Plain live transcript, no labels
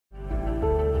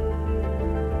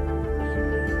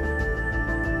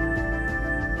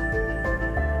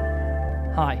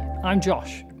Hi, I'm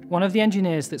Josh, one of the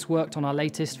engineers that's worked on our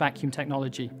latest vacuum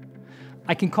technology.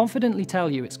 I can confidently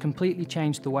tell you it's completely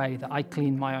changed the way that I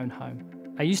clean my own home.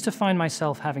 I used to find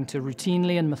myself having to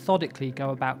routinely and methodically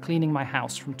go about cleaning my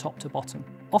house from top to bottom,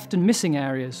 often missing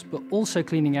areas, but also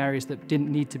cleaning areas that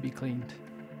didn't need to be cleaned.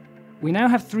 We now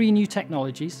have 3 new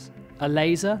technologies: a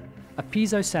laser, a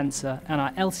piezo sensor, and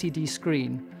our LCD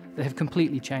screen that have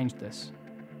completely changed this.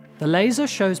 The laser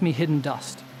shows me hidden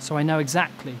dust, so I know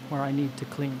exactly where I need to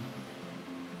clean.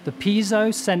 The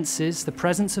piezo senses the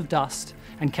presence of dust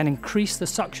and can increase the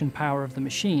suction power of the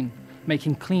machine,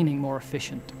 making cleaning more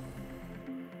efficient.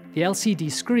 The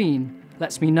LCD screen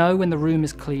lets me know when the room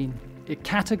is clean. It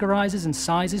categorizes and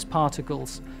sizes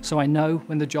particles, so I know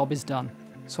when the job is done.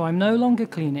 So I'm no longer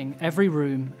cleaning every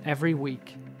room every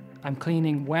week. I'm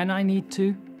cleaning when I need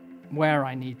to, where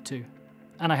I need to,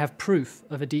 and I have proof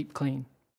of a deep clean.